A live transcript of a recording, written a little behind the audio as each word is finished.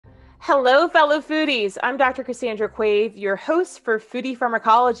Hello, fellow foodies. I'm Dr. Cassandra Quave, your host for Foodie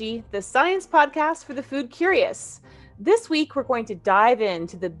Pharmacology, the science podcast for the food curious. This week, we're going to dive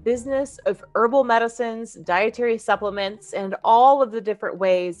into the business of herbal medicines, dietary supplements, and all of the different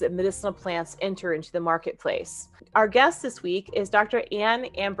ways that medicinal plants enter into the marketplace. Our guest this week is Dr. Anne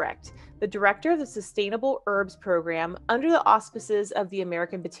Armbrecht, the director of the Sustainable Herbs Program under the auspices of the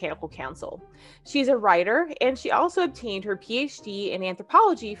American Botanical Council. She's a writer, and she also obtained her PhD in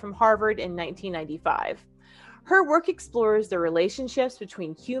anthropology from Harvard in 1995. Her work explores the relationships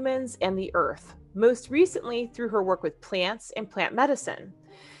between humans and the earth, most recently through her work with plants and plant medicine.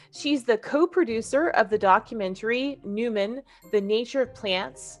 She's the co-producer of the documentary Newman, The Nature of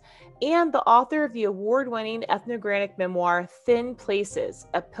Plants, and the author of the award-winning ethnographic memoir Thin Places,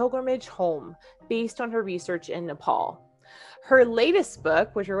 A Pilgrimage Home, based on her research in Nepal. Her latest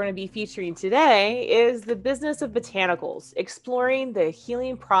book, which we're going to be featuring today, is The Business of Botanicals, exploring the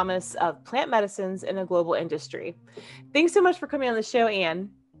healing promise of plant medicines in a global industry. Thanks so much for coming on the show, Anne.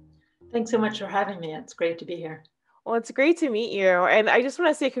 Thanks so much for having me. It's great to be here. Well, it's great to meet you. And I just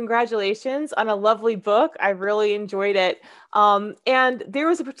want to say congratulations on a lovely book. I really enjoyed it. And there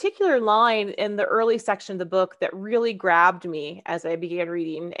was a particular line in the early section of the book that really grabbed me as I began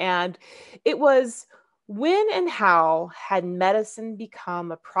reading. And it was, when and how had medicine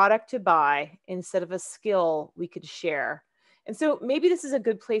become a product to buy instead of a skill we could share? And so maybe this is a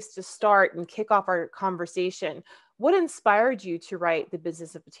good place to start and kick off our conversation. What inspired you to write The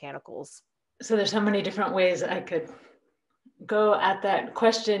Business of Botanicals? So there's so many different ways I could go at that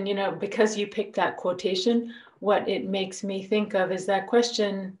question, because you picked that quotation, what it makes me think of is that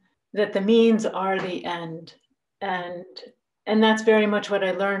question that the means are the end. And that's very much what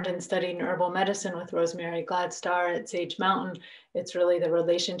I learned in studying herbal medicine with Rosemary Gladstar at Sage Mountain. It's really the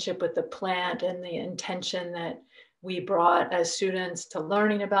relationship with the plant and the intention that we brought as students to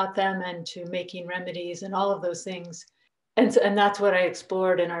learning about them and to making remedies and all of those things. And that's what I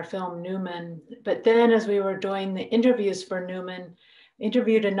explored in our film Newman. But then as we were doing the interviews for Newman,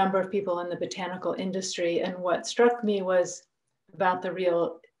 interviewed a number of people in the botanical industry. And what struck me was about the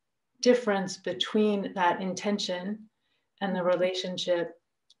real difference between that intention and the relationship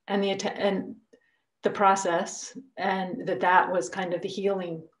and the process, and that was kind of the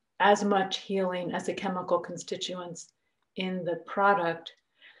healing, as much healing as the chemical constituents in the product.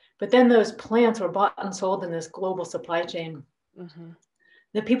 But then those plants were bought and sold in this global supply chain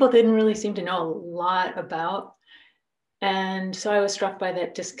that people didn't really seem to know a lot about. And so I was struck by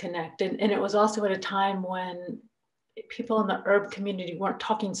that disconnect. And it was also at a time when people in the herb community weren't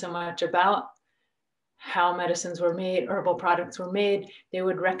talking so much about how medicines were made, herbal products were made. They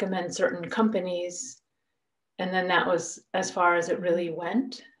would recommend certain companies. And then that was as far as it really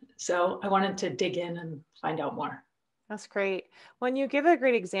went. So I wanted to dig in and find out more. That's great. When you give a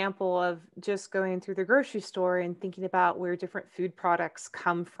great example of just going through the grocery store and thinking about where different food products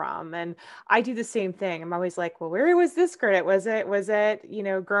come from. And I do the same thing. I'm always like, well, where was this grown? Was it,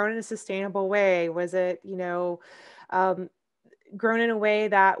 grown in a sustainable way? Was it, grown in a way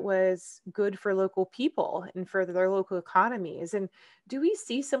that was good for local people and for their local economies? And do we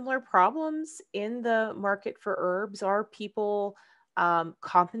see similar problems in the market for herbs? Are people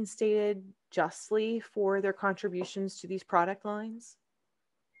compensated justly for their contributions to these product lines?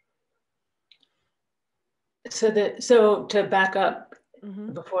 So to back up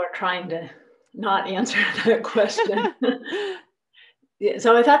before trying to not answer that question.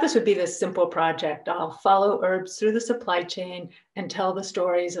 So I thought this would be this simple project. I'll follow herbs through the supply chain and tell the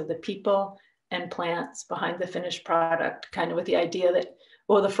stories of the people and plants behind the finished product, kind of with the idea that,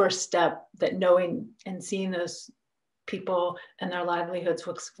 the first step, that knowing and seeing those people and their livelihoods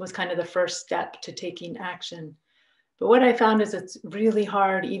was kind of the first step to taking action. But what I found is it's really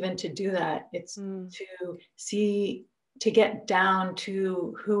hard even to do that. It's to get down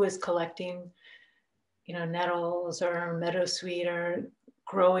to who is collecting, nettles or meadowsweet or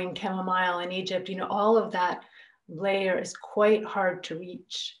growing chamomile in Egypt. All of that layer is quite hard to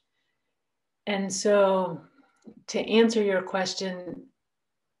reach. And so to answer your question,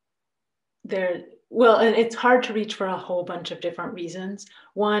 and it's hard to reach for a whole bunch of different reasons.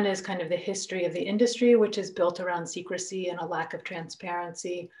 One is kind of the history of the industry, which is built around secrecy and a lack of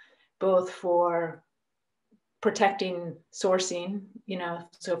transparency, both for protecting sourcing,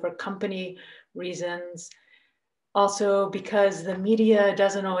 so for company reasons. Also because the media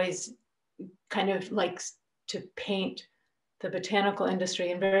doesn't always kind of likes to paint the botanical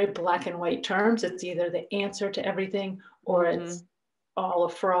industry in very black and white terms. It's either the answer to everything or it's all a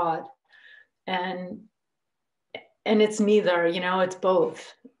fraud. And it's neither, it's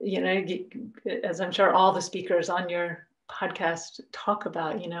both, as I'm sure all the speakers on your podcast talk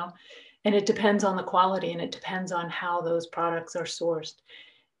about, and it depends on the quality and it depends on how those products are sourced.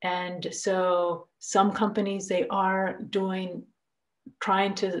 And so some companies, they are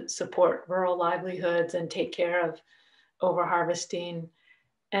trying to support rural livelihoods and take care of over harvesting.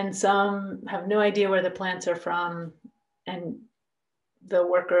 And some have no idea where the plants are from. And the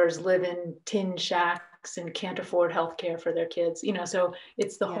workers live in tin shacks and can't afford healthcare for their kids, so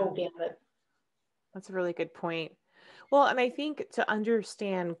it's the whole gamut. That's a really good point. Well, and I think to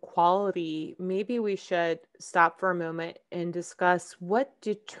understand quality, maybe we should stop for a moment and discuss what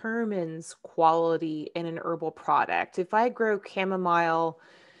determines quality in an herbal product. If I grow chamomile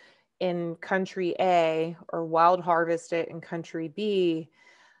in country A or wild harvest it in country B,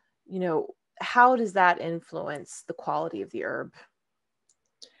 how does that influence the quality of the herb?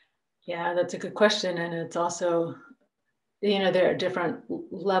 Yeah, that's a good question. And it's also, there are different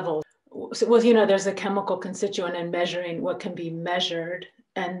levels. So, well, there's a chemical constituent in measuring what can be measured,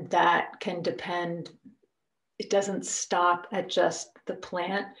 and that can depend. It doesn't stop at just the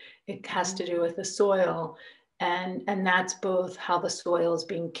plant. It has to do with the soil, and that's both how the soil is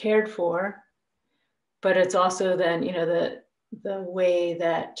being cared for, but it's also then, the way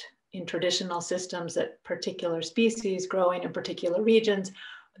that in traditional systems that particular species growing in particular regions,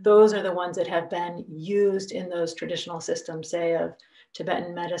 those are the ones that have been used in those traditional systems, say of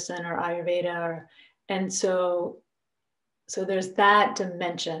Tibetan medicine or Ayurveda. And so there's that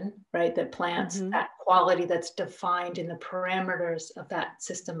dimension, right? That plants, that quality that's defined in the parameters of that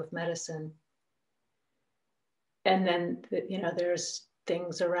system of medicine. And then, there's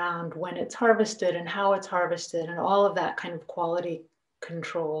things around when it's harvested and how it's harvested and all of that kind of quality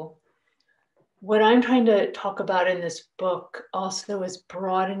control. What I'm trying to talk about in this book also is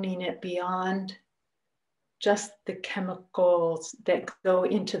broadening it beyond just the chemicals that go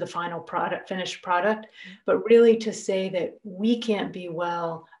into the final product, finished product, but really to say that we can't be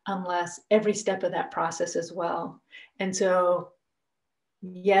well unless every step of that process is well. And so,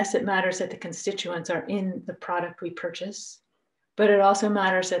 yes, it matters that the constituents are in the product we purchase, but it also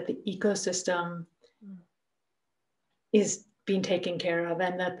matters that the ecosystem is being taken care of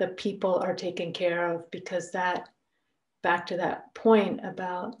and that the people are taken care of, because that, back to that point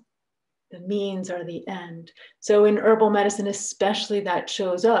about the means are the end. So in herbal medicine, especially, that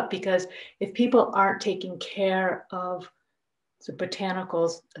shows up, because if people aren't taking care of the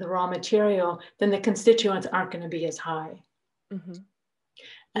botanicals, the raw material, then the constituents aren't going to be as high.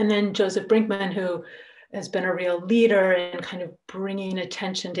 And then Joseph Brinkman, who has been a real leader in kind of bringing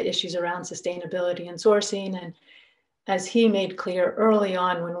attention to issues around sustainability and sourcing. And as he made clear early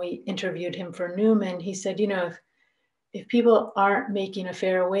on when we interviewed him for Newman, he said, if people aren't making a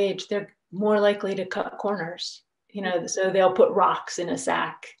fair wage, they're more likely to cut corners, so they'll put rocks in a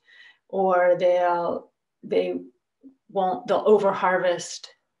sack, or they'll over harvest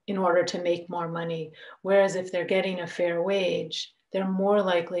in order to make more money. Whereas if they're getting a fair wage, they're more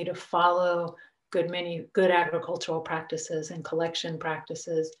likely to follow good agricultural practices and collection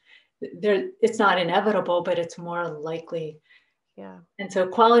practices. It's not inevitable, but it's more likely. Yeah. And so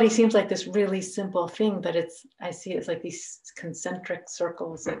quality seems like this really simple thing, but I see it's like these concentric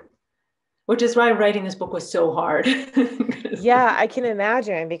circles, which is why writing this book was so hard. Yeah, I can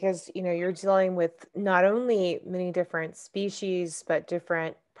imagine, because, you're dealing with not only many different species, but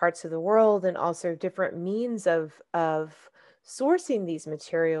different parts of the world, and also different means of sourcing these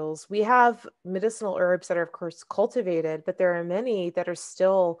materials. We have medicinal herbs that are, of course, cultivated, but there are many that are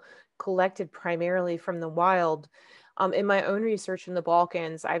still collected primarily from the wild. In my own research in the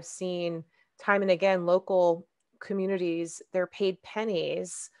Balkans, I've seen time and again local communities, they're paid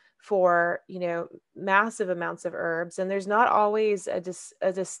pennies for, massive amounts of herbs. And there's not always a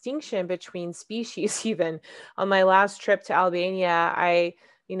distinction between species. Even on my last trip to Albania, I,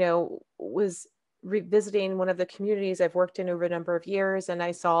 was revisiting one of the communities I've worked in over a number of years. And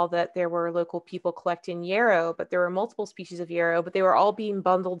I saw that there were local people collecting yarrow, but there were multiple species of yarrow, but they were all being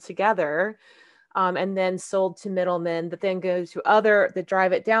bundled together. And then sold to middlemen that then go to that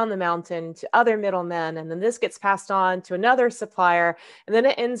drive it down the mountain to other middlemen. And then this gets passed on to another supplier. And then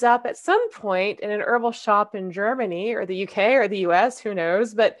it ends up at some point in an herbal shop in Germany or the UK or the US, who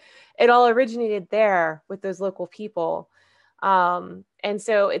knows, but it all originated there with those local people. And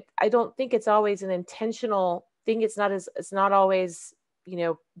so I don't think it's always an intentional thing. It's not always,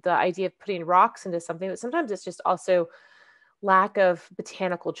 the idea of putting rocks into something, but sometimes it's just also lack of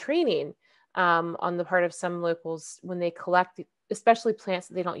botanical training on the part of some locals when they collect, especially plants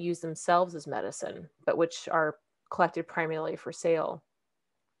that they don't use themselves as medicine, but which are collected primarily for sale.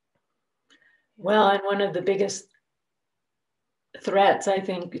 Well, and one of the biggest threats, I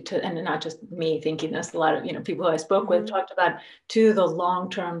think, to, and not just me thinking this, a lot of, people who I spoke with Mm-hmm. talked about, to the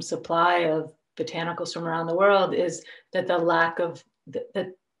long-term supply of botanicals from around the world, is that the lack of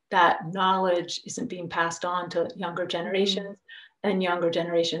that knowledge isn't being passed on to younger Mm-hmm. generations, and younger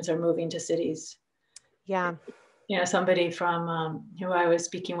generations are moving to cities. Yeah. Somebody from who I was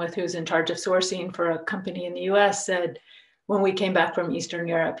speaking with, who's in charge of sourcing for a company in the US, said, when we came back from Eastern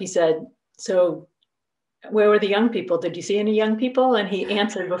Europe, he said, so where were the young people? Did you see any young people? And he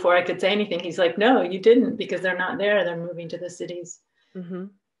answered before I could say anything. He's like, no, you didn't, because they're not there. They're moving to the cities. Mm-hmm.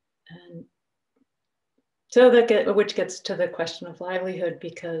 And so which gets to the question of livelihood,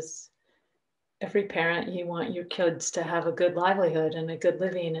 because every parent, you want your kids to have a good livelihood and a good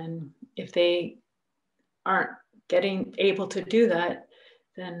living. And if they aren't getting able to do that,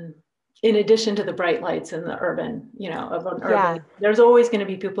 then in addition to the bright lights in the urban, of an urban, Yeah. there's always going to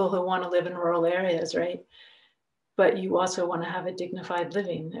be people who want to live in rural areas, right? But you also want to have a dignified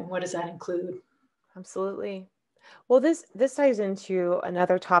living. And what does that include? Absolutely. Well, this ties into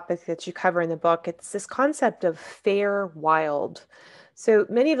another topic that you cover in the book. It's this concept of fair wild. So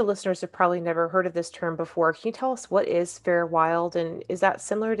many of the listeners have probably never heard of this term before. Can you tell us what is fair wild, and is that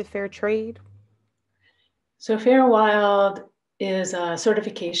similar to fair trade? So Fair Wild is a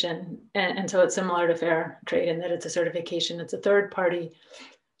certification, and so it's similar to fair trade in that it's a certification. It's a third party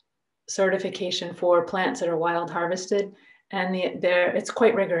certification for plants that are wild harvested, and it's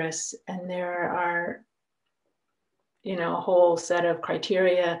quite rigorous, and there are a whole set of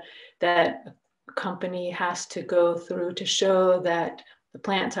criteria that a company has to go through to show that the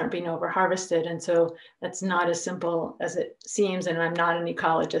plants aren't being over harvested. And so that's not as simple as it seems. And I'm not an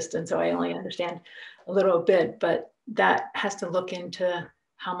ecologist, and so I only understand a little bit, but that has to look into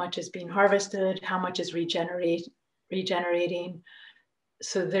how much is being harvested, how much is regenerating.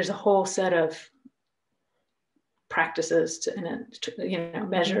 So there's a whole set of practices and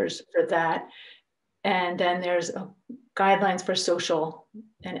measures for that. And then there's guidelines for social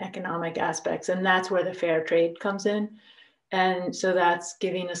and economic aspects. And that's where the fair trade comes in. And so that's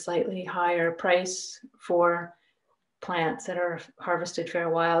giving a slightly higher price for plants that are harvested fair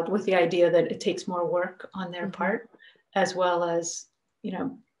wild, with the idea that it takes more work on their Mm-hmm. part, as well as,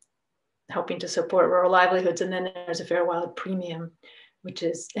 helping to support rural livelihoods. And then there's a fair wild premium, which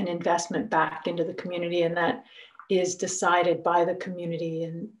is an investment back into the community. And that is decided by the community,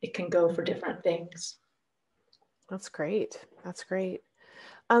 and it can go for different things. That's great. That's great.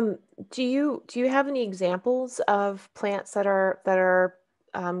 Um, do you have any examples of plants that are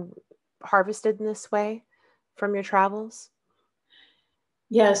um, harvested in this way from your travels?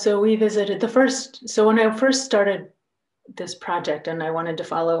 Yeah, so we visited so when I first started this project, and I wanted to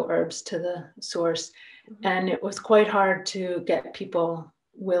follow herbs to the source, Mhm. and it was quite hard to get people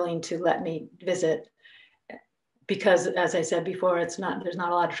willing to let me visit, because, as I said before, there's not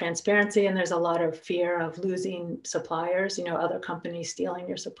a lot of transparency, and there's a lot of fear of losing suppliers, other companies stealing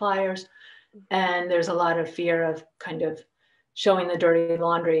your suppliers. And there's a lot of fear of kind of showing the dirty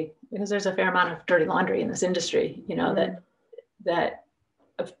laundry, because there's a fair amount of dirty laundry in this industry, Mm. that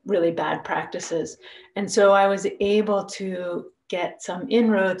of really bad practices. And so I was able to get some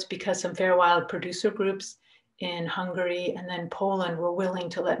inroads because some fair wild producer groups in Hungary and then Poland were willing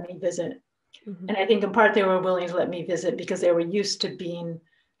to let me visit. Mhm. And I think in part they were willing to let me visit because they were used to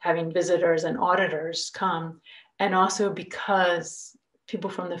having visitors and auditors come. And also because people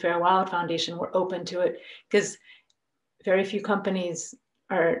from the Fair Wild Foundation were open to it, because very few companies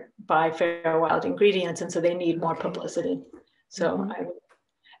buy Fair Wild ingredients, and so they need more Okay. publicity. So Mhm.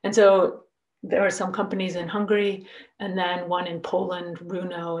 and so there are some companies in Hungary, and then one in Poland,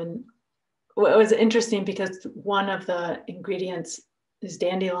 Runo. And it was interesting because one of the ingredients is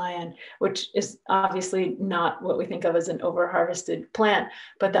dandelion, which is obviously not what we think of as an over-harvested plant.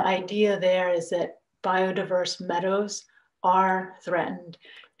 But the idea there is that biodiverse meadows are threatened.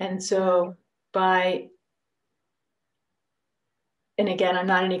 And so Mm. and again, I'm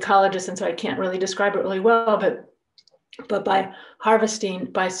not an ecologist, and so I can't really describe it really well, but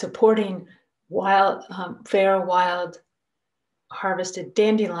by supporting fair wild harvested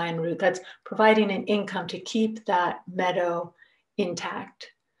dandelion root, that's providing an income to keep that meadow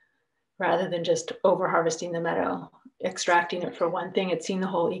intact, rather than just over harvesting the meadow, extracting it for one thing. It's seen the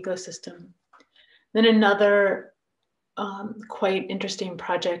whole ecosystem. Then another quite interesting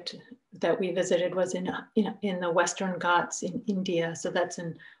project that we visited was in the Western Ghats in India. So that's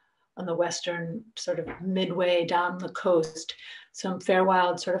on the western sort of midway down the coast. Some Fair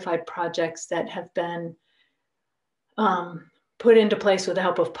Wild certified projects that have been put into place with the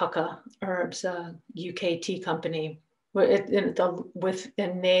help of Pukka Herbs, a UK tea company, and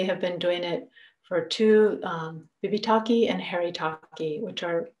they have been doing it for two bibitake and haritake, which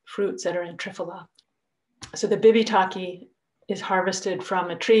are fruits that are in Triphala. So the bibitake is harvested from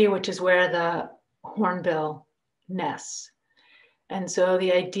a tree, which is where the hornbill nests. And so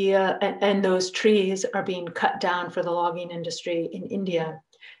the idea, and those trees are being cut down for the logging industry in India.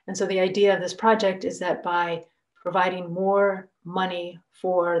 And so the idea of this project is that by providing more money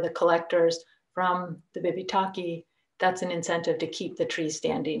for the collectors from the bibitake, that's an incentive to keep the tree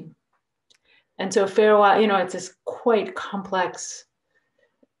standing. And so Fairwild, it's this quite complex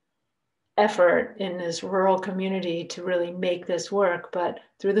effort in this rural community to really make this work, but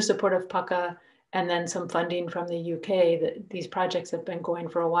through the support of PUCA and then some funding from the UK, that these projects have been going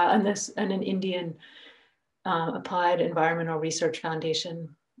for a while. And an Indian Applied Environmental Research Foundation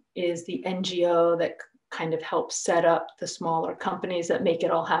is the NGO that kind of helps set up the smaller companies that make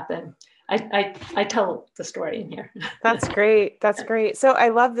it all happen. I tell the story in here. That's great. That's great. So I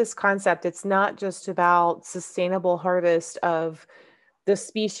love this concept. It's not just about sustainable harvest of the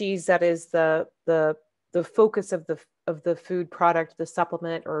species that is the focus of the food product, the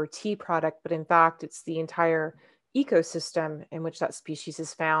supplement or tea product, but in fact, it's the entire ecosystem in which that species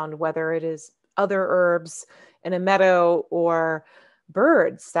is found, whether it is other herbs in a meadow or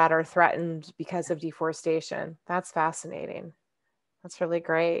birds that are threatened because of deforestation. That's fascinating. That's really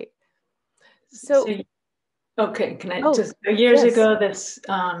great. So okay, can I just, years yes. ago,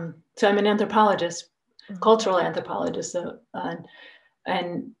 so I'm an anthropologist, cultural anthropologist,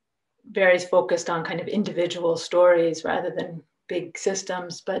 and very focused on kind of individual stories rather than big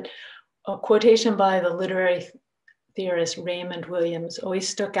systems. But a quotation by the literary theorist Raymond Williams always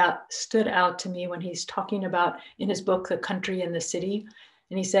stood out to me when he's talking about, in his book, The Country and the City.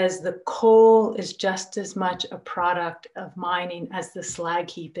 And he says, the coal is just as much a product of mining as the slag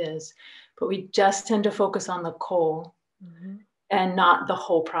heap is. But we just tend to focus on the coal and not the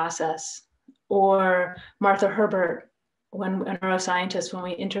whole process. Or Martha Herbert, a neuroscientist, when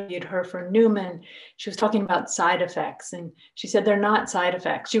we interviewed her for Newman, she was talking about side effects. And she said, they're not side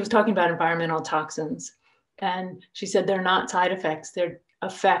effects. She was talking about environmental toxins. And she said, they're not side effects. They're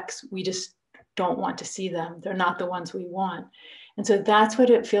effects. We just don't want to see them. They're not the ones we want. And so that's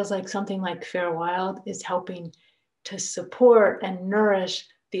what it feels like. Something like Fairwild is helping to support and nourish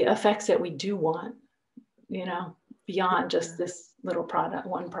the effects that we do want, beyond just this little product,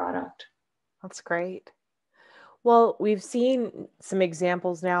 one product. That's great. Well, we've seen some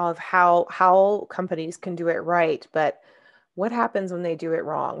examples now of how companies can do it right, but what happens when they do it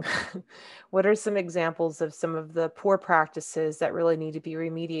wrong? What are some examples of some of the poor practices that really need to be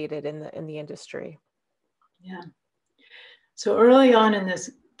remediated in the industry? Yeah. So early on in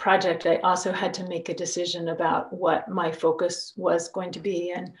this project, I also had to make a decision about what my focus was going to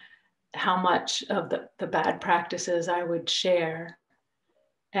be and how much of the bad practices I would share.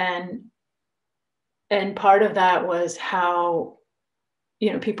 And part of that was how,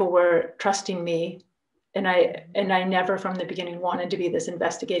 people were trusting me. And I never from the beginning wanted to be this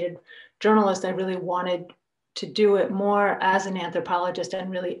investigative journalist. I really wanted to do it more as an anthropologist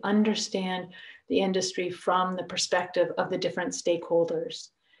and really understand the industry from the perspective of the different stakeholders.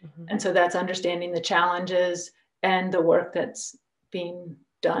 And so that's understanding the challenges and the work that's being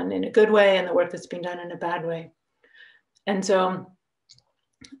done in a good way and the work that's being done in a bad way. And so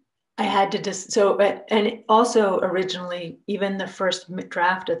I had to and also originally, even the first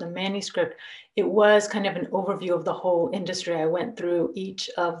draft of the manuscript, it was kind of an overview of the whole industry. I went through each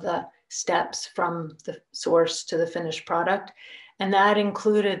of the steps from the source to the finished product. And that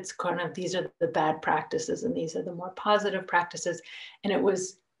included kind of, these are the bad practices and these are the more positive practices. And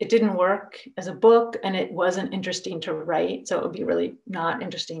it didn't work as a book and it wasn't interesting to write. So it would be really not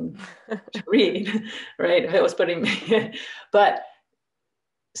interesting to read, right? If it was putting me, but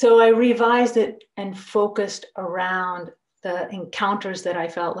so I revised it and focused around the encounters that I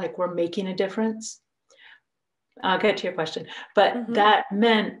felt like were making a difference. I'll get to your question, but that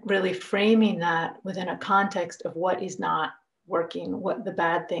meant really framing that within a context of what is not working, what the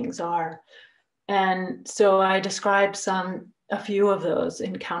bad things are. And so I described a few of those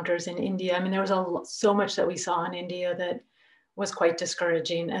encounters in India. I mean, there was so much that we saw in India that was quite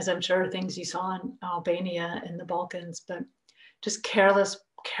discouraging, as I'm sure things you saw in Albania and the Balkans, but just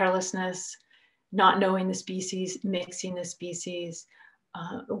carelessness, not knowing the species, mixing the species.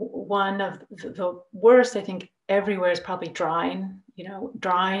 One of the worst, I think, everywhere is probably drying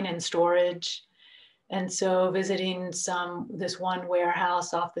and storage. And so visiting this one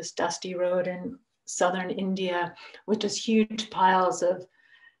warehouse off this dusty road in southern India with just huge piles of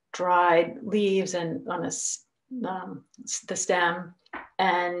dried leaves and on the stem.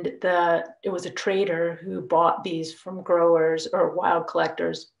 And it was a trader who bought these from growers or wild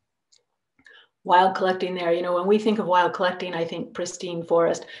collectors wild collecting there. You know, when we think of wild collecting, I think pristine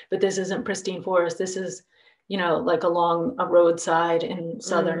forest, but this isn't pristine forest. This is, you know, like along a roadside in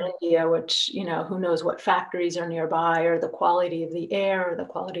southern India, which, you know, who knows what factories are nearby, or the quality of the air, or the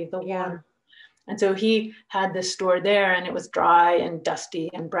quality of the water. And so he had this store there, and it was dry and dusty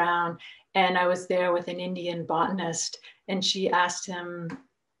and brown. And I was there with an Indian botanist, and she asked him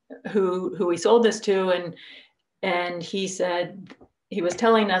who he sold this to, and he said, he was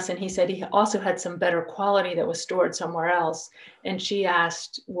telling us, and he said he also had some better quality that was stored somewhere else. And she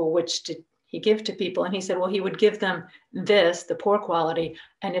asked, well, which did he give to people? And he said, well, he would give them this, the poor quality,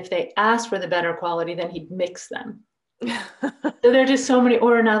 and if they asked for the better quality, then he'd mix them. So there are just so many.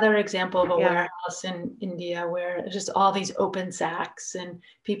 Or another example of a warehouse in India where just all these open sacks and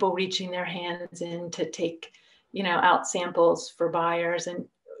people reaching their hands in to take, you know, out samples for buyers, and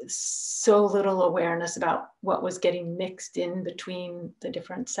so little awareness about what was getting mixed in between the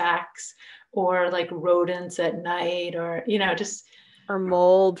different sacks, or like rodents at night, or, you know, just or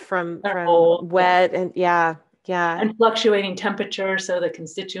mold from wet, and and fluctuating temperature. So the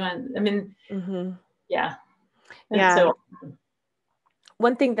constituent, I mean, And so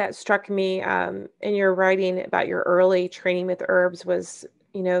one thing that struck me in your writing about your early training with herbs was,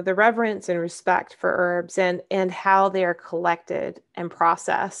 you know, the reverence and respect for herbs and how they are collected and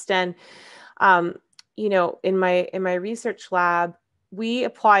processed. And you know, in my research lab, we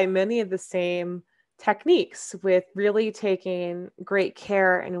apply many of the same techniques with really taking great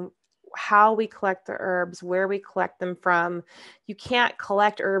care and how we collect the herbs, where we collect them from. You can't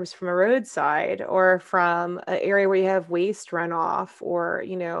collect herbs from a roadside or from an area where you have waste runoff, or,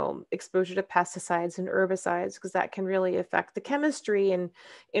 you know, exposure to pesticides and herbicides, because that can really affect the chemistry and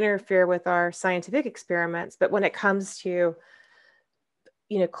interfere with our scientific experiments. But when it comes to,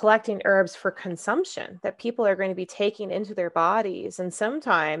 you know, collecting herbs for consumption that people are going to be taking into their bodies, and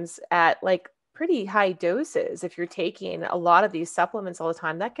sometimes at like pretty high doses, if you're taking a lot of these supplements all the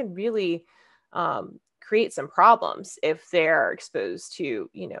time, that can really create some problems if they're exposed to,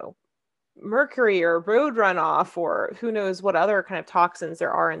 you know, mercury or road runoff, or who knows what other kind of toxins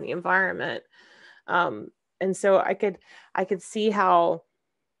there are in the environment. And so I could see how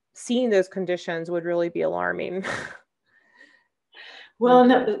seeing those conditions would really be alarming. Well,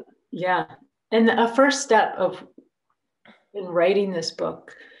 no, yeah. And a first step in writing this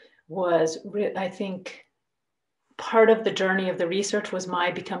book was, I think, part of the journey of the research was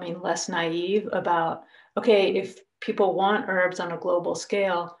my becoming less naive about, okay, if people want herbs on a global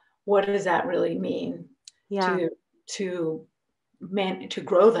scale, what does that really mean to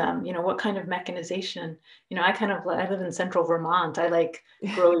grow them? You know, what kind of mechanization? You know, I live in central Vermont. I like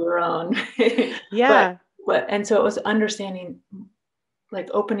grow your own. But and so it was understanding, like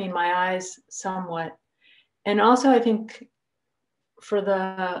opening my eyes somewhat. And also I think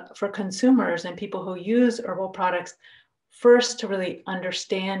for consumers and people who use herbal products, first to really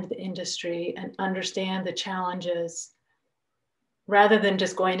understand the industry and understand the challenges, rather than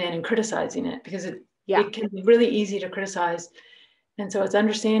just going in and criticizing it, because it can be really easy to criticize. And so it's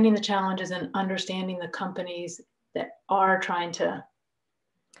understanding the challenges and understanding the companies that are committed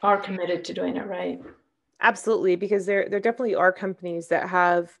to doing it right. Absolutely, because there definitely are companies that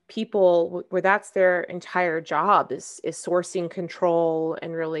have people where that's their entire job is sourcing control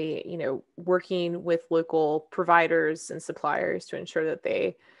and really, you know, working with local providers and suppliers to ensure that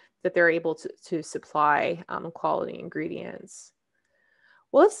they're able to supply quality ingredients.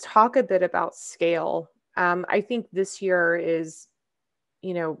 Well, let's talk a bit about scale. I think this year is,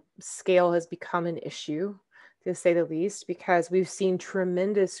 you know, scale has become an issue, to say the least, because we've seen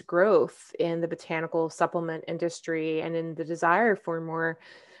tremendous growth in the botanical supplement industry and in the desire for more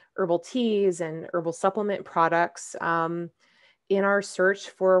herbal teas and herbal supplement products, in our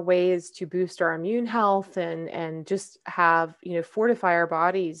search for ways to boost our immune health and just have, you know, fortify our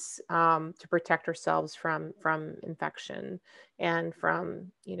bodies to protect ourselves from infection and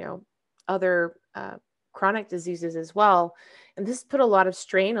from, you know, other chronic diseases as well. And this put a lot of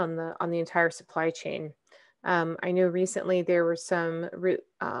strain on the entire supply chain. I know recently there were some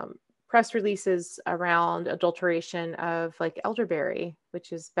press releases around adulteration of like elderberry,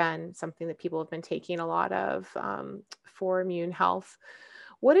 which has been something that people have been taking a lot of for immune health.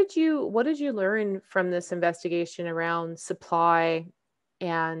 What did you learn from this investigation around supply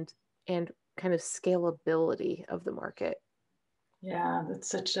and kind of scalability of the market? Yeah, that's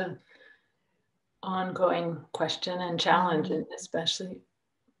such a ongoing question and challenge, and especially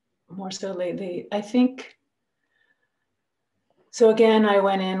more so lately. I think so. Again, I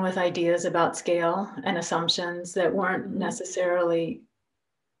went in with ideas about scale and assumptions that weren't necessarily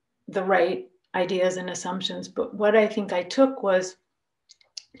the right ideas and assumptions. But what I think I took was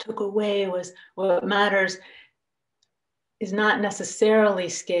took away was what matters is not necessarily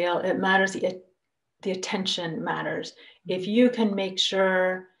scale. It matters, the attention matters. If you can make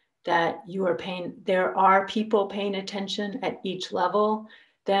sure that there are people paying attention at each level,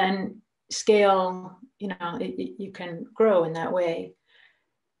 then scale, you can grow in that way.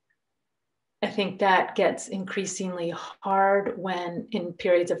 I think that gets increasingly hard when in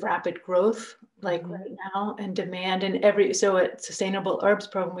periods of rapid growth, like right now, and demand. And so at Sustainable Herbs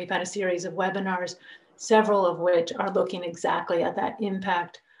Program, we've had a series of webinars, several of which are looking exactly at that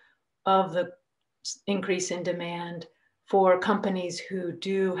impact of the increase in demand for companies who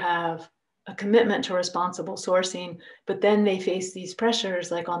do have a commitment to responsible sourcing, but then they face these pressures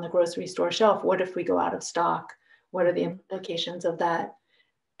like on the grocery store shelf. What if we go out of stock? What are the implications of that?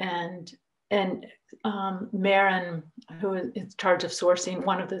 And Maren, who is in charge of sourcing,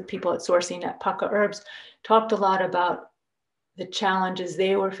 one of the people at sourcing at Pukka Herbs, talked a lot about the challenges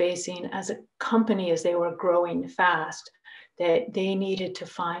they were facing as a company as they were growing fast, that they needed to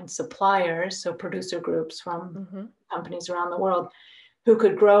find suppliers, so producer groups from companies around the world, who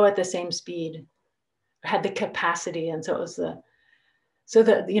could grow at the same speed, had the capacity. And so it was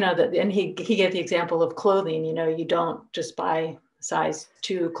and he gave the example of clothing. You don't just buy size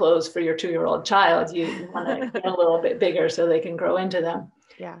 2 clothes for your 2-year-old child. You want to get a little bit bigger so they can grow into them.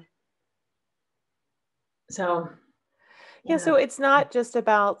 Yeah. So so it's not just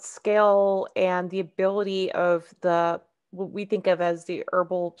about scale and the ability of what we think of as the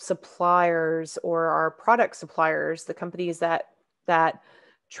herbal suppliers or our product suppliers, the companies that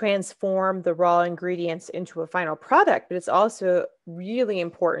transform the raw ingredients into a final product, but it's also really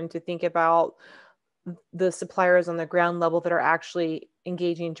important to think about the suppliers on the ground level that are actually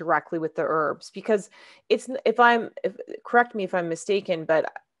engaging directly with the herbs, because correct me if I'm mistaken,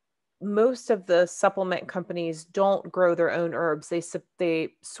 but most of the supplement companies don't grow their own herbs. They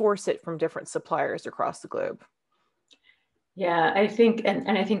source it from different suppliers across the globe. Yeah, I think,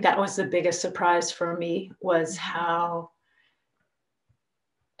 and I think that was the biggest surprise for me, was how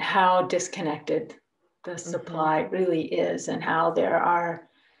disconnected the supply really is, and how there are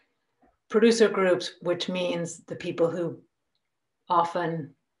producer groups, which means the people who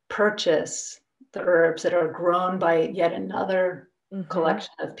often purchase the herbs that are grown by yet another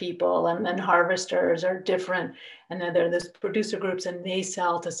collection of people, and then harvesters are different, and then there are those producer groups, and they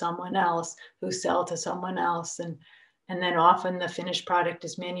sell to someone else who sell to someone else, and then often the finished product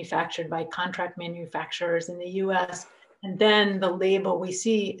is manufactured by contract manufacturers in the US, and then the label we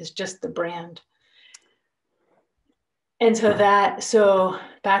see is just the brand. And so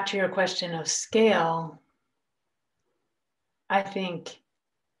back to your question of scale, I think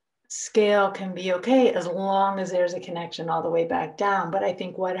scale can be okay as long as there's a connection all the way back down. But I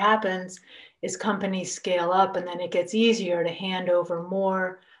think what happens is companies scale up, and then it gets easier to hand over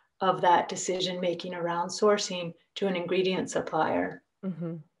more of that decision making around sourcing to an ingredient supplier,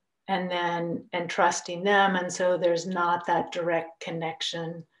 and trusting them. And so there's not that direct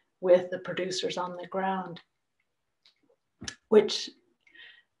connection with the producers on the ground, which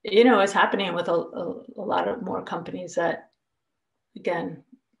is happening with a lot of more companies that, again,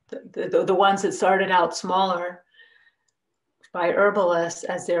 the ones that started out smaller by herbalists,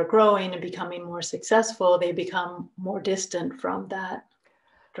 as they're growing and becoming more successful, they become more distant from that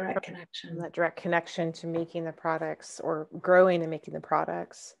direct connection. That direct connection to making the products, or growing and making the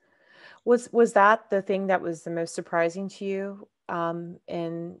products. Was that the thing that was the most surprising to you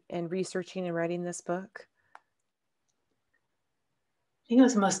in researching and writing this book? I think it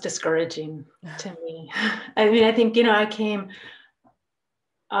was most discouraging to me. I mean, I think, I came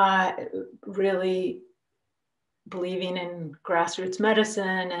really believing in grassroots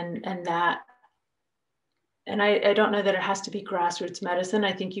medicine, and that, and I don't know that it has to be grassroots medicine.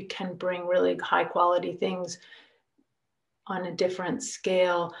 I think you can bring really high quality things on a different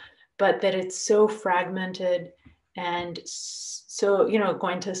scale, but that it's so fragmented. And so,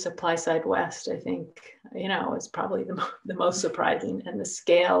 going to Supply Side West, I think, is probably the most surprising, and the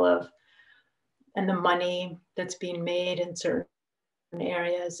scale of, and the money that's being made in certain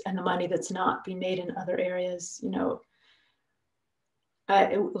areas, and the money that's not being made in other areas.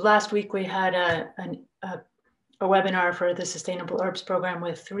 Last week we had a webinar for the Sustainable Herbs Program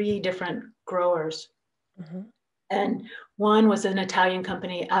with 3 different growers. And one was an Italian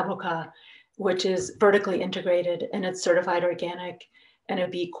company, Avoca, which is vertically integrated, and it's certified organic and a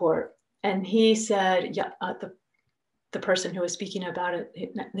B Corp. And he said, the person who was speaking about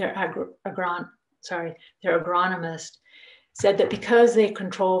it, their agronomist, said that because they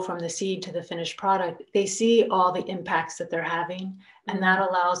control from the seed to the finished product, they see all the impacts that they're having, and that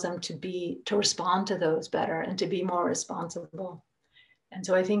allows them to respond to those better and to be more responsible. And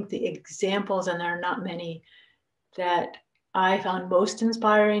so I think the examples, and there are not many, that I found most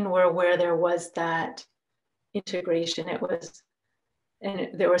inspiring were where there was that integration. And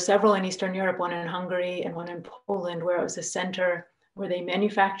there were several in Eastern Europe, one in Hungary and one in Poland, where it was a center where they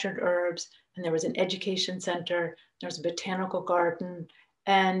manufactured herbs, and there was an education center, there was a botanical garden,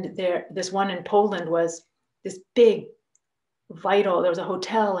 and this one in Poland was this big, vital, there was a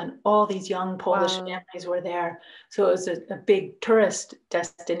hotel, and all these young Polish families were there. So it was a big tourist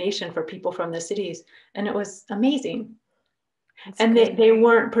destination for people from the cities, and it was amazing. And they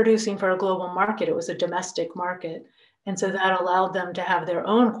weren't producing for a global market, it was a domestic market. And so that allowed them to have their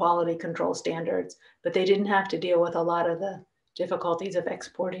own quality control standards, but they didn't have to deal with a lot of the difficulties of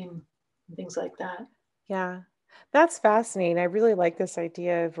exporting and things like that. Yeah, that's fascinating. I really like this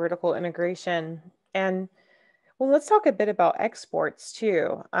idea of vertical integration. And well, let's talk a bit about exports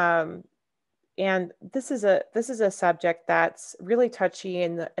too. And this is a subject that's really touchy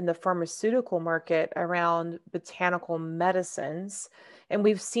in the pharmaceutical market around botanical medicines, and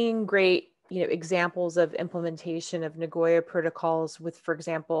we've seen great examples of implementation of Nagoya protocols with, for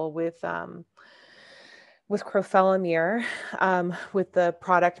example, with crofelemer, with the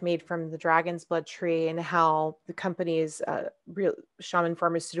product made from the dragon's blood tree, and how the company's Shaman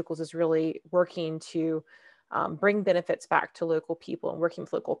Pharmaceuticals is really working to bring benefits back to local people and working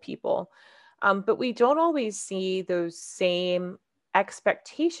with local people. But we don't always see those same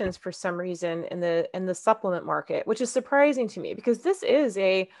expectations for some reason in the supplement market, which is surprising to me because this is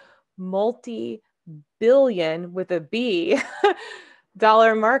a multi-billion with a B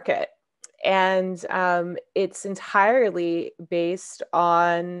dollar market. And it's entirely based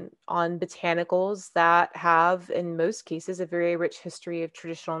on botanicals that have, in most cases, a very rich history of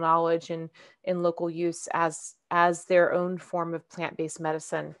traditional knowledge and in local use as their own form of plant-based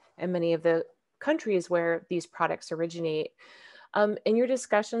medicine in many of the countries where these products originate. In your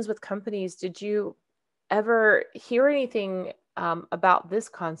discussions with companies, did you ever hear anything about this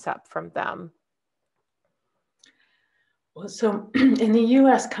concept from them? Well, so in the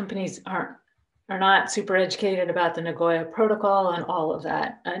US, companies are not super educated about the Nagoya protocol and all of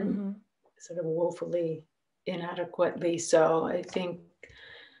that, and sort of woefully inadequately so. I think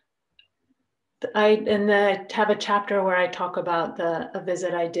I have a chapter where I talk about a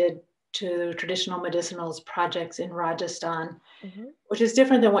visit I did to traditional medicinals projects in Rajasthan, which is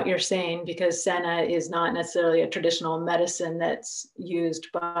different than what you're saying, because senna is not necessarily a traditional medicine that's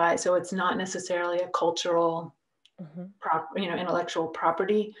used by, so it's not necessarily a cultural intellectual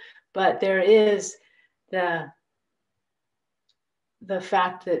property, but there is the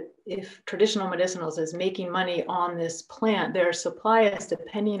fact that if traditional medicinals is making money on this plant, their supply is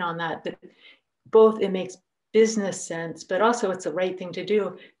depending on that both it makes business sense, but also it's the right thing to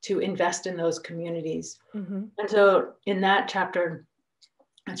do to invest in those communities. And so in that chapter,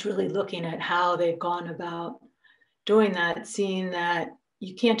 it's really looking at how they've gone about doing that, seeing that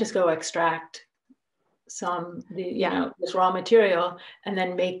you can't just go extract this raw material and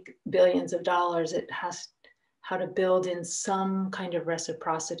then make billions of dollars. It has how to build in some kind of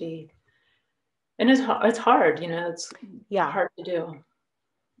reciprocity. And it's hard, it's hard to do.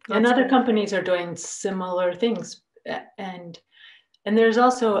 And other companies are doing similar things. And there's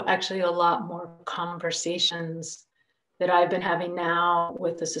also actually a lot more conversations that I've been having now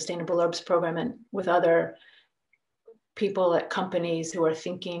with the Sustainable Herbs Program and with other people at companies who are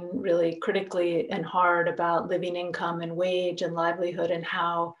thinking really critically and hard about living income and wage and livelihood and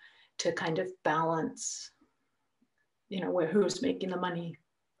how to kind of balance, who's making the money.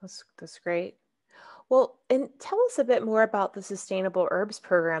 That's great. Well, and tell us a bit more about the Sustainable Herbs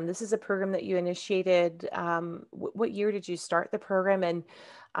Program. This is a program that you initiated. What year did you start the program, and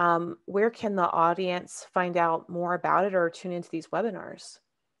where can the audience find out more about it or tune into these webinars?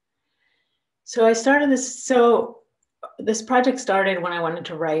 So I started this. So this project started when I wanted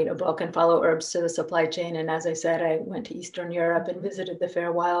to write a book and follow herbs to the supply chain. And as I said, I went to Eastern Europe and visited the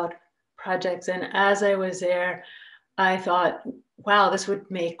Fair Wild projects. And as I was there, I thought, wow, this would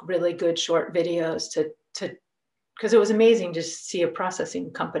make really good short videos because it was amazing to see a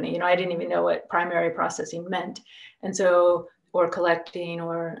processing company. I didn't even know what primary processing meant. And so, or collecting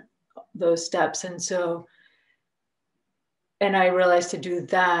or those steps. And I realized to do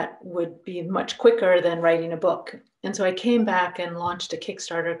that would be much quicker than writing a book. And so I came back and launched a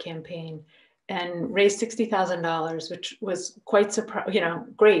Kickstarter campaign and raised $60,000, which was quite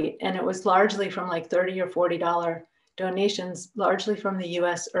great. And it was largely from like $30 or $40 donations, largely from the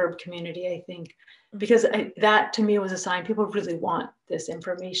US herb community, I think, because that to me was a sign people really want this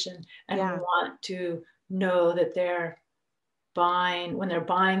information and want to know that when they're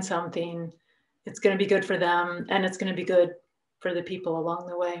buying something, it's going to be good for them and it's going to be good for the people along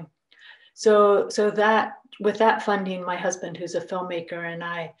the way. So that with that funding, my husband, who's a filmmaker, and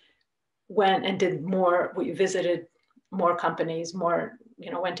I went and did more. We visited more companies,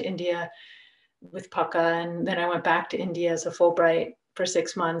 went to India with Pukka, and then I went back to India as a Fulbright for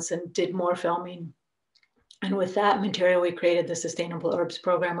 6 months and did more filming. And with that material, we created the Sustainable Herbs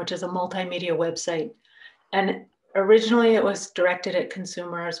program, which is a multimedia website. And originally it was directed at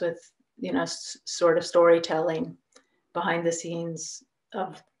consumers with, sort of storytelling behind the scenes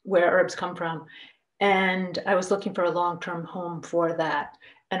of where herbs come from. And I was looking for a long-term home for that.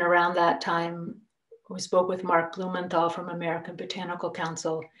 And around that time, we spoke with Mark Blumenthal from American Botanical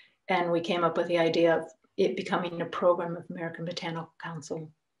Council, and we came up with the idea of it becoming a program of American Botanical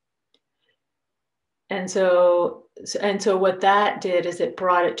Council. And so what that did is it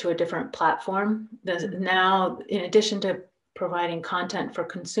brought it to a different platform. Now, in addition to providing content for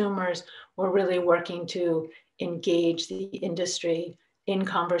consumers, we're really working to engage the industry in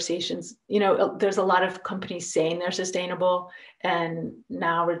conversations. There's a lot of companies saying they're sustainable, and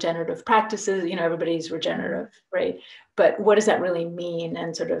now regenerative practices, everybody's regenerative, right? But what does that really mean?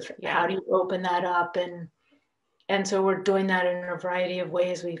 And sort of how do you open that up? And so we're doing that in a variety of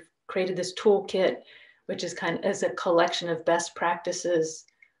ways. We've created this toolkit, which is kind of as a collection of best practices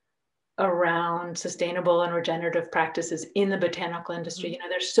around sustainable and regenerative practices in the botanical industry.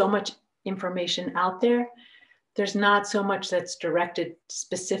 There's so much information out there. There's not so much that's directed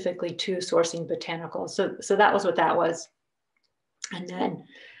specifically to sourcing botanicals. So that was what that was. And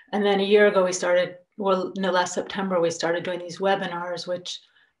then a year ago, last September, we started doing these webinars, which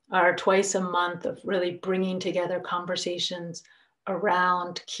are twice a month of really bringing together conversations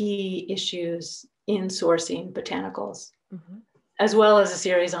around key issues in sourcing botanicals, as well as a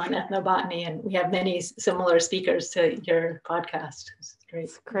series on ethnobotany. And we have many similar speakers to your podcast.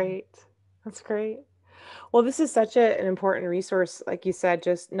 It's great. That's great. Well, this is such an important resource, like you said,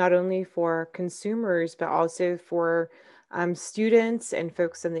 just not only for consumers, but also for students and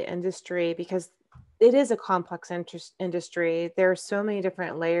folks in the industry, because it is a complex industry. There are so many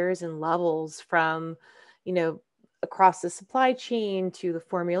different layers and levels from, across the supply chain to the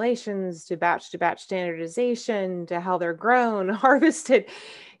formulations to batch standardization to how they're grown, harvested.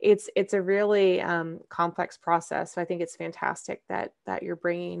 It's a really complex process. So I think it's fantastic that you're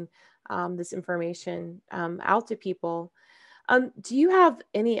bringing this information out to people. Do you have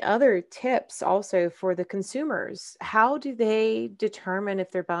any other tips also for the consumers? How do they determine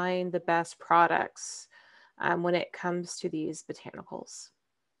if they're buying the best products when it comes to these botanicals?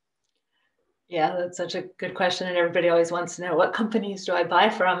 Yeah, that's such a good question. And everybody always wants to know, what companies do I buy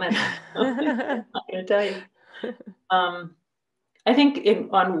from? And I'm not going to tell you. I think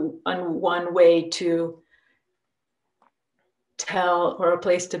on one way to tell, or a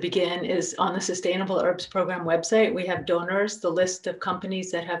place to begin, is on the Sustainable Herbs Program website. We have donors, the list of companies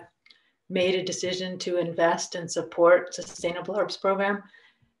that have made a decision to invest and support Sustainable Herbs Program.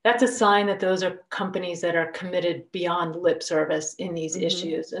 That's a sign that those are companies that are committed beyond lip service in these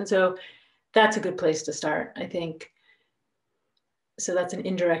issues. And so that's a good place to start, I think. So that's an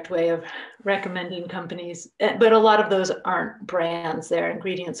indirect way of recommending companies. But a lot of those aren't brands, they're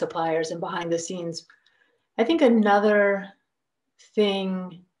ingredient suppliers and behind the scenes. I think another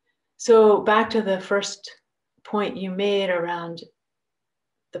thing, so back to the first point you made around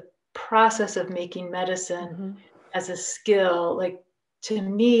the process of making medicine as a skill, like, to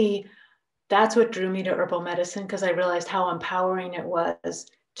me, that's what drew me to herbal medicine, because I realized how empowering it was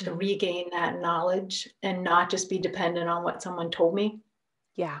to regain that knowledge and not just be dependent on what someone told me.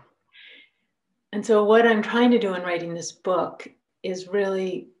 Yeah. And so what I'm trying to do in writing this book is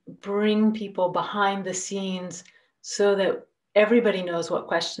really bring people behind the scenes so that everybody knows what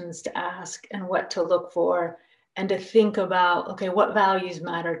questions to ask and what to look for, and to think about, okay, what values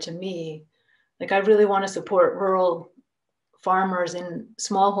matter to me? Like, I really want to support rural farmers and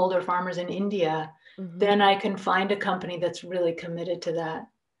smallholder farmers in India. Then I can find a company that's really committed to that.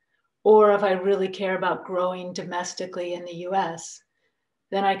 Or if I really care about growing domestically in the US,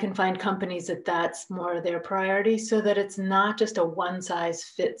 then I can find companies that's more their priority, so that it's not just a one size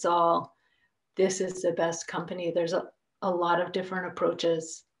fits all. This is the best company. There's a lot of different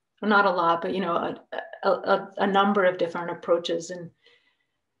approaches. Well, not a lot, but a number of different approaches. And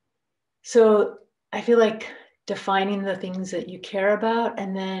so I feel like defining the things that you care about,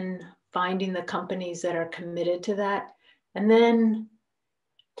 and then finding the companies that are committed to that, and then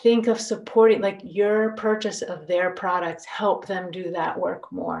think of supporting, like, your purchase of their products, help them do that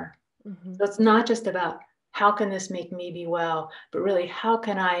work more. So it's not just about how can this make me be well, but really how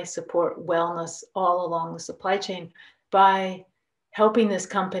can I support wellness all along the supply chain by helping this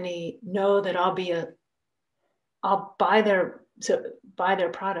company know that I'll buy their so buy their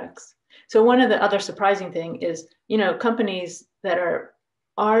products. So one of the other surprising thing is, companies that are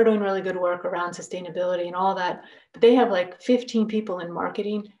doing really good work around sustainability and all that, but they have like 15 people in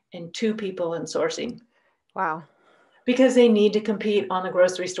marketing and 2 people in sourcing. Wow. Because they need to compete on the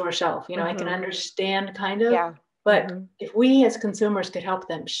grocery store shelf. Mm-hmm. I can understand kind of, yeah. But mm-hmm. if we as consumers could help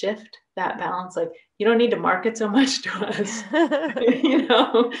them shift that balance, like you don't need to market so much to us,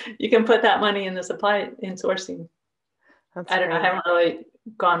 you can put that money in the supply in sourcing. That's I don't great. know. I haven't really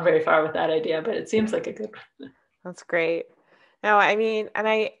gone very far with that idea, but it seems like a good one. That's great. No, I mean, and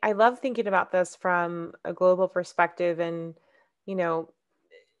I love thinking about this from a global perspective and,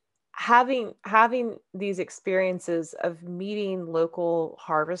 having these experiences of meeting local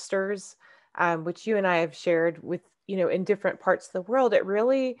harvesters, which you and I have shared with, in different parts of the world, it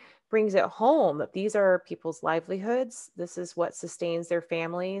really brings it home that these are people's livelihoods. This is what sustains their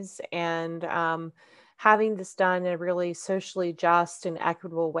families. And having this done in a really socially just and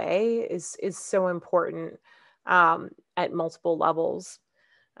equitable way is so important at multiple levels.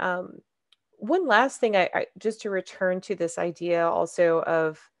 One last thing, I just to return to this idea also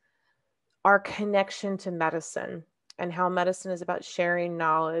of our connection to medicine and how medicine is about sharing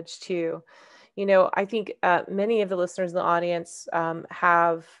knowledge too. I think many of the listeners in the audience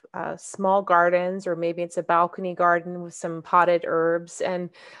have small gardens, or maybe it's a balcony garden with some potted herbs.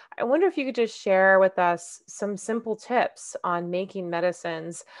 And I wonder if you could just share with us some simple tips on making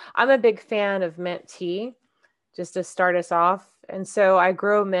medicines. I'm a big fan of mint tea, just to start us off. And so I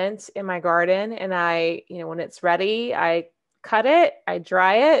grow mint in my garden, and when it's ready, I cut it, I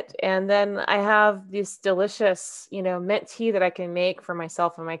dry it, and then I have this delicious, mint tea that I can make for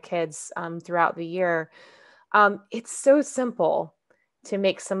myself and my kids throughout the year. It's so simple to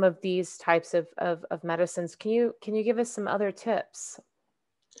make some of these types of medicines. Can you give us some other tips?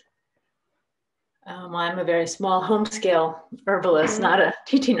 I'm a very small home scale herbalist, not a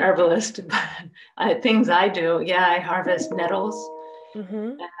teaching herbalist, but things I do. Yeah, I harvest nettles.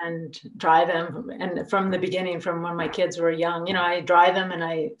 And dry them. And from the beginning, from when my kids were young, I dry them and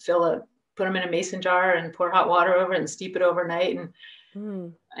I put them in a mason jar and pour hot water over it and steep it overnight.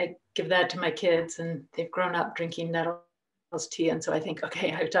 And I give that to my kids, and they've grown up drinking nettles tea. And so I think,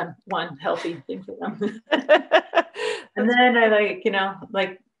 okay, I've done one healthy thing for them. And then I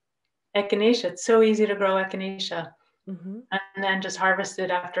like echinacea. It's so easy to grow echinacea. And then just harvest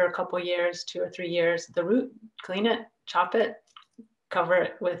it after a couple years, 2 or 3 years, the root, clean it, chop it, cover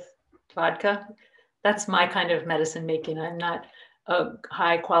it with vodka. That's my kind of medicine making. I'm not a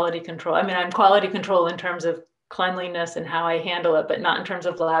high quality control. I mean, I'm quality control in terms of cleanliness and how I handle it, but not in terms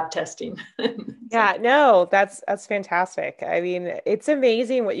of lab testing. Yeah, no, that's fantastic. I mean, it's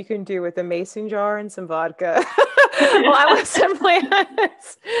amazing what you can do with a mason jar and some vodka. Well, I was simply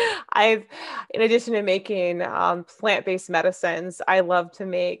honest. In addition to making plant-based medicines, I love to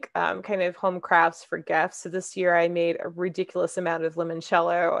make kind of home crafts for gifts. So this year I made a ridiculous amount of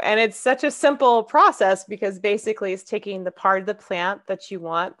limoncello, and it's such a simple process because basically it's taking the part of the plant that you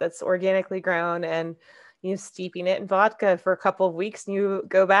want that's organically grown and steeping it in vodka for a couple of weeks, and you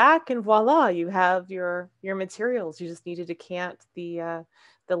go back and voila, you have your materials. You just need to decant the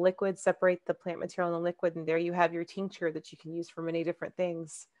liquid, separate the plant material and the liquid, and there you have your tincture that you can use for many different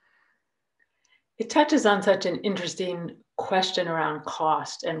things. It touches on such an interesting question around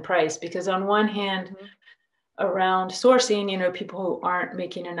cost and price, because on one hand, around sourcing, people who aren't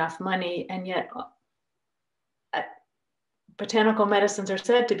making enough money, and yet botanical medicines are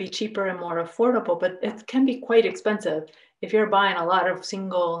said to be cheaper and more affordable, but it can be quite expensive if you're buying a lot of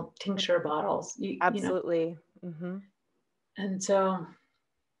single tincture bottles. Absolutely. And so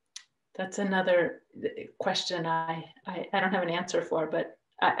that's another question I don't have an answer for, but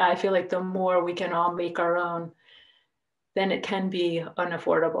I feel like the more we can all make our own, then it can be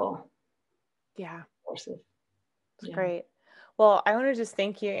unaffordable. Yeah. That's great. Well, I want to just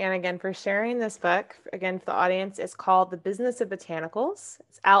thank you, Anne, again for sharing this book. Again, for the audience, it's called The Business of Botanicals.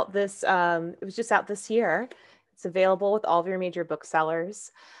 It's out it was just out this year. It's available with all of your major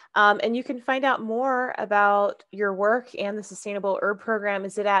booksellers. And you can find out more about your work and the Sustainable Herb Program.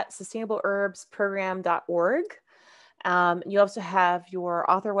 Is it at sustainableherbsprogram.org? You also have your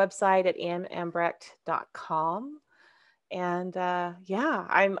author website at armbrecht.com. And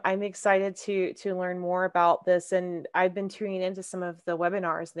I'm excited to learn more about this. And I've been tuning into some of the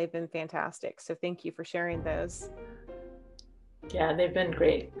webinars. They've been fantastic. So thank you for sharing those. Yeah, they've been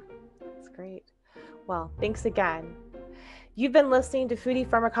great. That's great. Well, thanks again. You've been listening to Foodie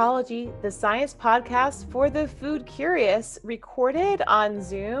Pharmacology, the science podcast for the food curious, recorded on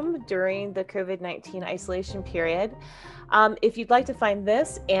Zoom during the COVID-19 isolation period. If you'd like to find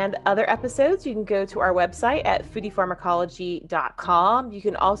this and other episodes, you can go to our website at foodiepharmacology.com. You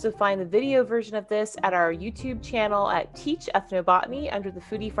can also find the video version of this at our YouTube channel at Teach Ethnobotany under the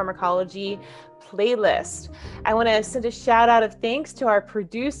Foodie Pharmacology playlist. I want to send a shout out of thanks to our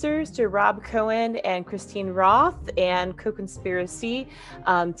producers, to Rob Cohen and Christine Roth and Co-Conspiracy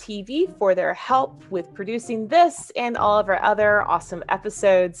TV for their help with producing this and all of our other awesome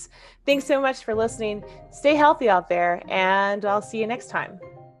episodes. Thanks so much for listening. Stay healthy out there, and I'll see you next time.